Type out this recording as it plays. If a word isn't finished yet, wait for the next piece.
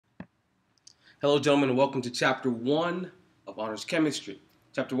Hello, gentlemen, and welcome to Chapter 1 of Honors Chemistry.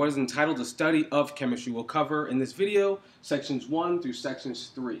 Chapter 1 is entitled The Study of Chemistry. We'll cover in this video Sections 1 through Sections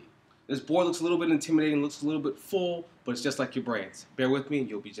 3. This board looks a little bit intimidating, looks a little bit full, but it's just like your brains. Bear with me and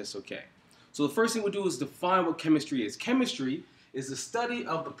you'll be just okay. So the first thing we'll do is define what chemistry is. Chemistry is the study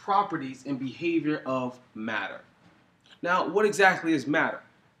of the properties and behavior of matter. Now, what exactly is matter?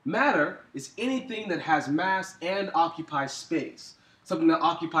 Matter is anything that has mass and occupies space. Something that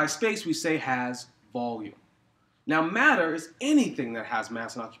occupies space, we say, has volume. Now, matter is anything that has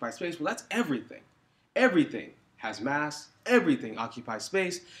mass and occupies space. Well, that's everything. Everything has mass. Everything occupies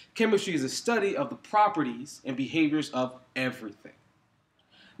space. Chemistry is a study of the properties and behaviors of everything.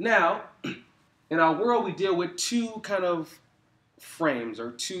 Now, in our world, we deal with two kind of frames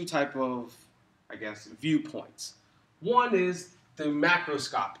or two type of, viewpoints. One is the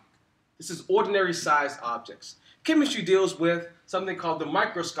macroscopic. This is ordinary sized objects. Chemistry deals with something called the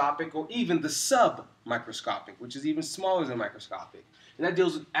microscopic or even the submicroscopic, which is even smaller than microscopic. And that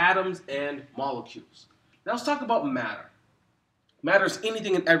deals with atoms and molecules. Now let's talk about matter. Matter is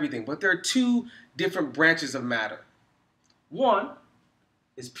anything and everything, but there are two different branches of matter. One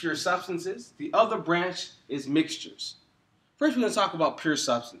is pure substances. The other branch is mixtures. First, we're going to talk about pure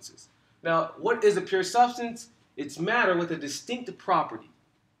substances. Now, what is a pure substance? It's matter with a distinct property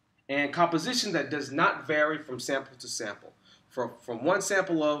and composition that does not vary from sample to sample. From one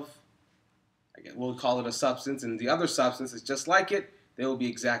sample of, we'll call it a substance, and the other substance is just like it, they will be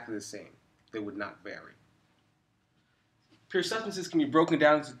exactly the same. They would not vary. Pure substances can be broken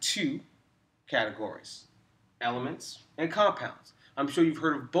down into two categories, elements and compounds. I'm sure you've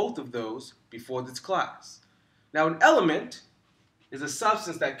heard of both of those before this class. Now, an element is a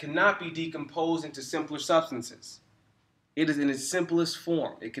substance that cannot be decomposed into simpler substances. It is in its simplest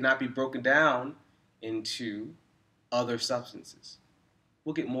form. It cannot be broken down into other substances.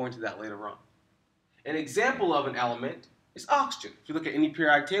 We'll get more into that later on. An example of an element is oxygen. If you look at any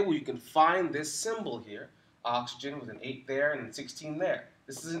periodic table, you can find this symbol here. Oxygen with an 8 there and a 16 there.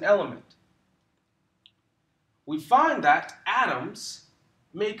 This is an element. We find that atoms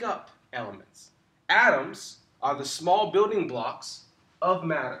make up elements. Atoms are the small building blocks of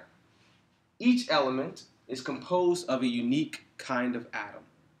matter. Each element is composed of a unique kind of atom.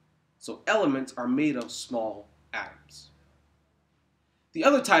 So elements are made of small atoms. The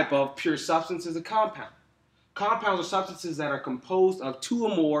other type of pure substance is a compound. Compounds are substances that are composed of two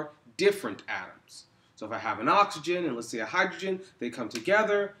or more different atoms. So if I have an oxygen and let's say a hydrogen, they come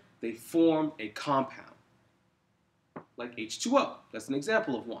together, they form a compound. Like H2O, that's an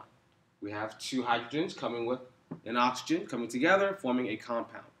example of one. We have two hydrogens coming with an oxygen coming together, forming a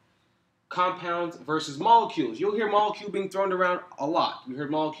compound. Compounds versus molecules. You'll hear molecule being thrown around a lot. We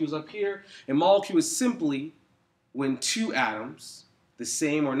heard molecules up here. A molecule is simply when two atoms, the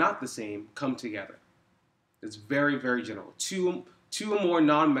same or not the same, come together. It's very, very general. Two or more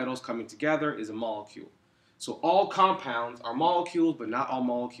nonmetals coming together is a molecule. So all compounds are molecules, but not all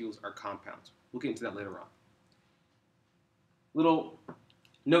molecules are compounds. We'll get into that later on. Little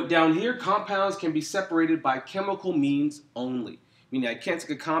note down here, compounds can be separated by chemical means only. Meaning I can't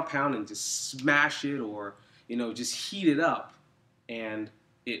take a compound and just smash it or, just heat it up and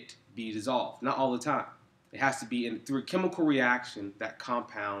it be dissolved. Not all the time. It has to be through a chemical reaction that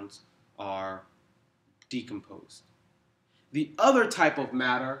compounds are decomposed. The other type of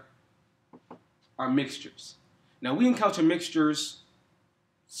matter are mixtures. Now we encounter mixtures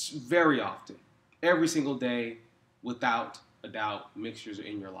very often. Every single day, without a doubt, mixtures are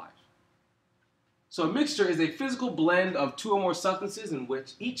in your life. So a mixture is a physical blend of two or more substances in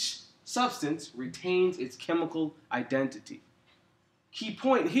which each substance retains its chemical identity. Key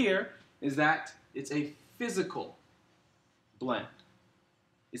point here is that it's a physical blend.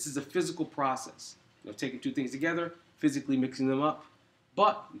 This is a physical process. Taking two things together, physically mixing them up,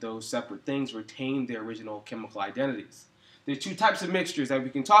 but those separate things retain their original chemical identities. There are two types of mixtures that we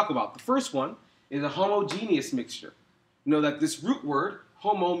can talk about. The first one is a homogeneous mixture. You know that this root word,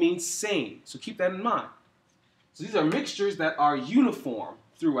 homo, means same, so keep that in mind. So these are mixtures that are uniform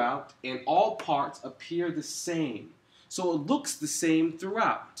throughout and all parts appear the same. So it looks the same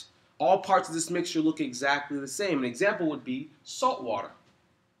throughout. All parts of this mixture look exactly the same. An example would be salt water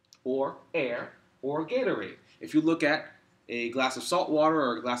or air or Gatorade. If you look at a glass of salt water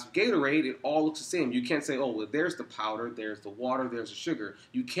or a glass of Gatorade, it all looks the same. You can't say, oh, well, there's the powder, there's the water, there's the sugar.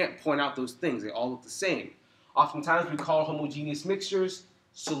 You can't point out those things. They all look the same. Oftentimes we call homogeneous mixtures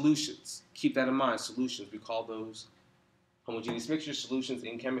solutions. Keep that in mind, solutions. We call those homogeneous mixtures solutions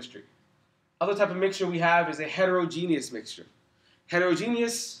in chemistry. Other type of mixture we have is a heterogeneous mixture.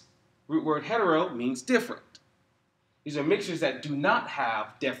 Heterogeneous, root word hetero, means different. These are mixtures that do not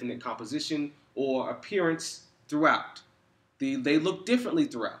have definite composition or appearance throughout. They look differently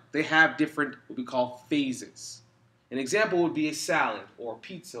throughout. They have different, what we call, phases. An example would be a salad or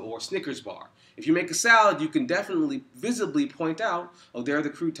pizza or Snickers bar. If you make a salad, you can definitely visibly point out, oh, there are the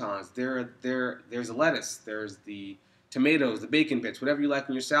croutons, there's the lettuce, there's the tomatoes, the bacon bits, whatever you like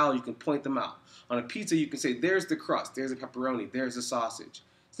in your salad, you can point them out. On a pizza, you can say, there's the crust, there's the pepperoni, there's the sausage.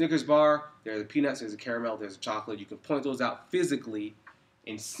 Snickers bar, there are the peanuts, there's the caramel, there's the chocolate. You can point those out physically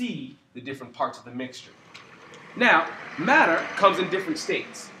and see the different parts of the mixture. Now, matter comes in different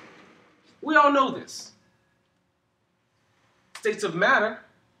states. We all know this. States of matter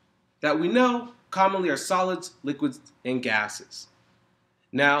that we know commonly are solids, liquids, and gases.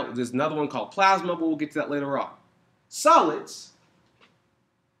 Now, there's another one called plasma, but we'll get to that later on. Solids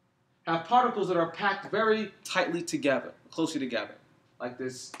have particles that are packed very tightly together, closely together, like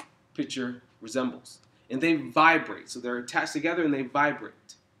this picture resembles. And they vibrate, so they're attached together and they vibrate.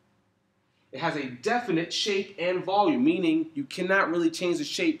 It has a definite shape and volume, meaning you cannot really change the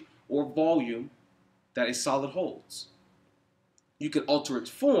shape or volume that a solid holds. You can alter its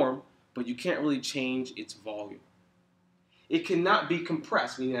form, but you can't really change its volume. It cannot be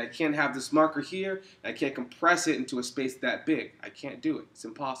compressed, meaning I can't have this marker here, and I can't compress it into a space that big. I can't do it. It's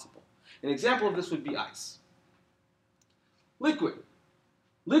impossible. An example of this would be ice. Liquid.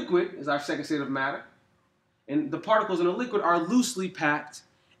 Liquid is our second state of matter, and the particles in a liquid are loosely packed,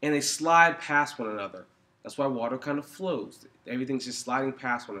 and they slide past one another. That's why water kind of flows. Everything's just sliding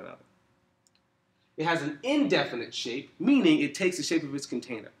past one another. It has an indefinite shape, meaning it takes the shape of its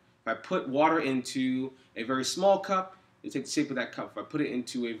container. If I put water into a very small cup, it takes the shape of that cup. If I put it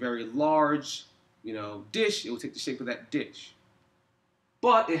into a very large, dish, it will take the shape of that dish.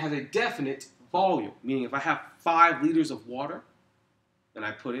 But it has a definite volume, meaning if I have 5 liters of water and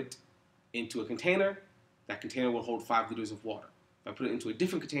I put it into a container, that container will hold 5 liters of water. If I put it into a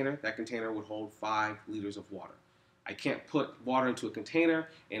different container, that container would hold 5 liters of water. I can't put water into a container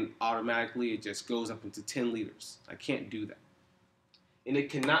and automatically it just goes up into 10 liters. I can't do that. And it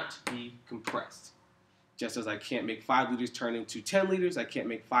cannot be compressed. Just as I can't make 5 liters turn into 10 liters, I can't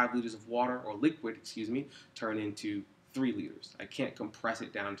make 5 liters of water, or liquid, turn into 3 liters. I can't compress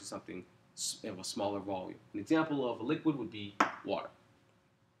it down to something of a smaller volume. An example of a liquid would be water.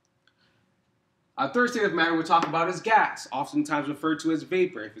 Our third state of matter we're talking about is gas, oftentimes referred to as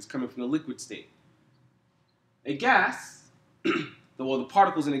vapor if it's coming from the liquid state. A gas, the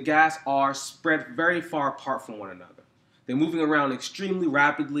particles in a gas are spread very far apart from one another. They're moving around extremely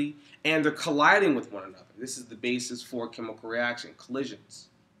rapidly, and they're colliding with one another. This is the basis for chemical reaction, collisions.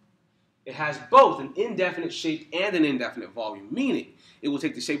 It has both an indefinite shape and an indefinite volume, meaning it will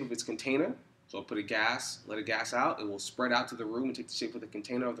take the shape of its container. So I'll put a gas, let a gas out. It will spread out to the room and take the shape of the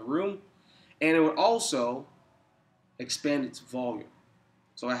container of the room. And it will also expand its volume.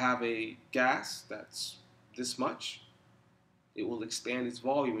 So I have a gas that's this much. It will expand its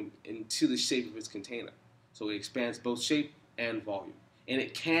volume into the shape of its container. So it expands both shape and volume. And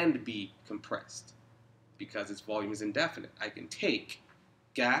it can be compressed because its volume is indefinite. I can take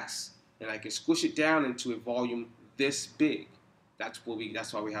gas and I can squish it down into a volume this big. That's why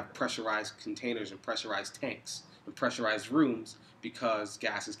we have pressurized containers and pressurized tanks and pressurized rooms, because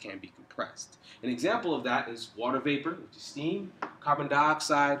gases can be compressed. An example of that is water vapor, which is steam, carbon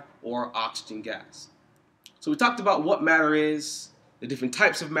dioxide, or oxygen gas. So we talked about what matter is, the different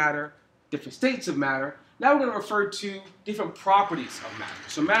types of matter, different states of matter. Now we're going to refer to different properties of matter.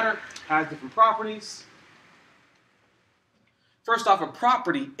 So matter has different properties. First off, a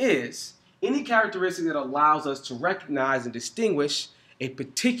property is any characteristic that allows us to recognize and distinguish a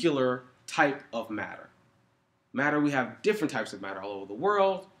particular type of matter. Matter, we have different types of matter all over the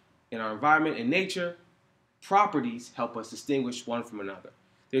world, in our environment, in nature. Properties help us distinguish one from another.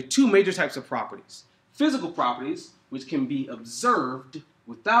 There are 2 major types of properties. Physical properties, which can be observed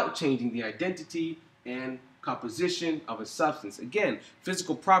without changing the identity and composition of a substance. Again,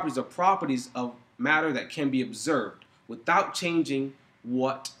 physical properties are properties of matter that can be observed without changing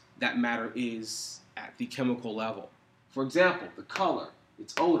what that matter is at the chemical level. For example, the color,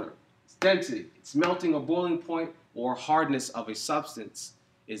 its odor, its density, its melting or boiling point, or hardness of a substance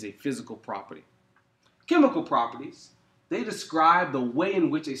is a physical property. Chemical properties, they describe the way in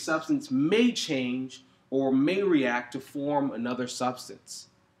which a substance may change or may react to form another substance.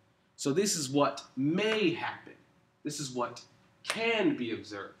 So this is what may happen. This is what can be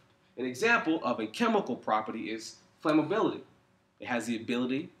observed. An example of a chemical property is flammability. It has the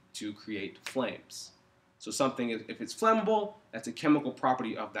ability to create flames. So something, if it's flammable, that's a chemical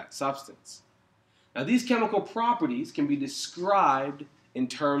property of that substance. Now these chemical properties can be described in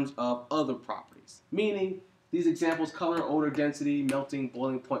terms of other properties, meaning These examples, color, odor, density, melting,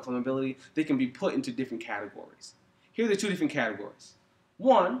 boiling point, flammability, they can be put into different categories. Here are the two different categories.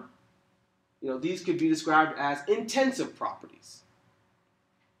 One, these could be described as intensive properties.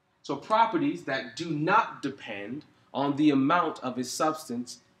 So properties that do not depend on the amount of a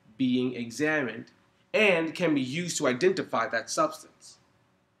substance being examined and can be used to identify that substance.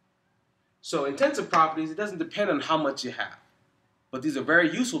 So intensive properties, it doesn't depend on how much you have. But these are very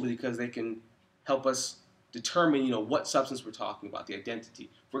useful because they can help us determine, what substance we're talking about, the identity.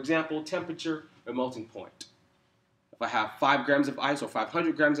 For example, temperature or melting point. If I have 5 grams of ice or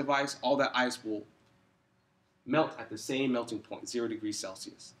 500 grams of ice, all that ice will melt at the same melting point, 0 degrees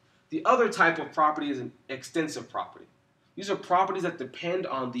Celsius. The other type of property is an extensive property. These are properties that depend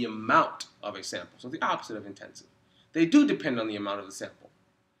on the amount of a sample, so the opposite of intensive. They do depend on the amount of the sample.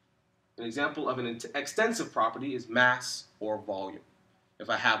 An example of an extensive property is mass or volume. If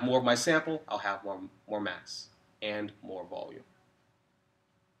I have more of my sample, I'll have more mass and more volume.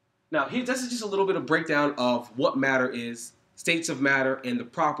 Now, this is just a little bit of breakdown of what matter is, states of matter, and the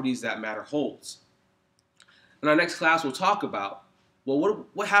properties that matter holds. In our next class, we'll talk about, well,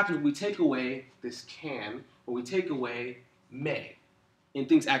 what happens when we take away this can, or we take away may, and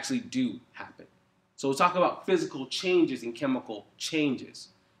things actually do happen. So we'll talk about physical changes and chemical changes,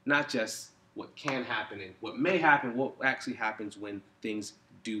 not just what can happen and what may happen, what actually happens when things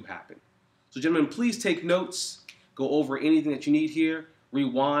do happen. So gentlemen, please take notes, go over anything that you need here,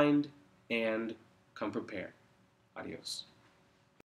 rewind, and come prepared. Adios.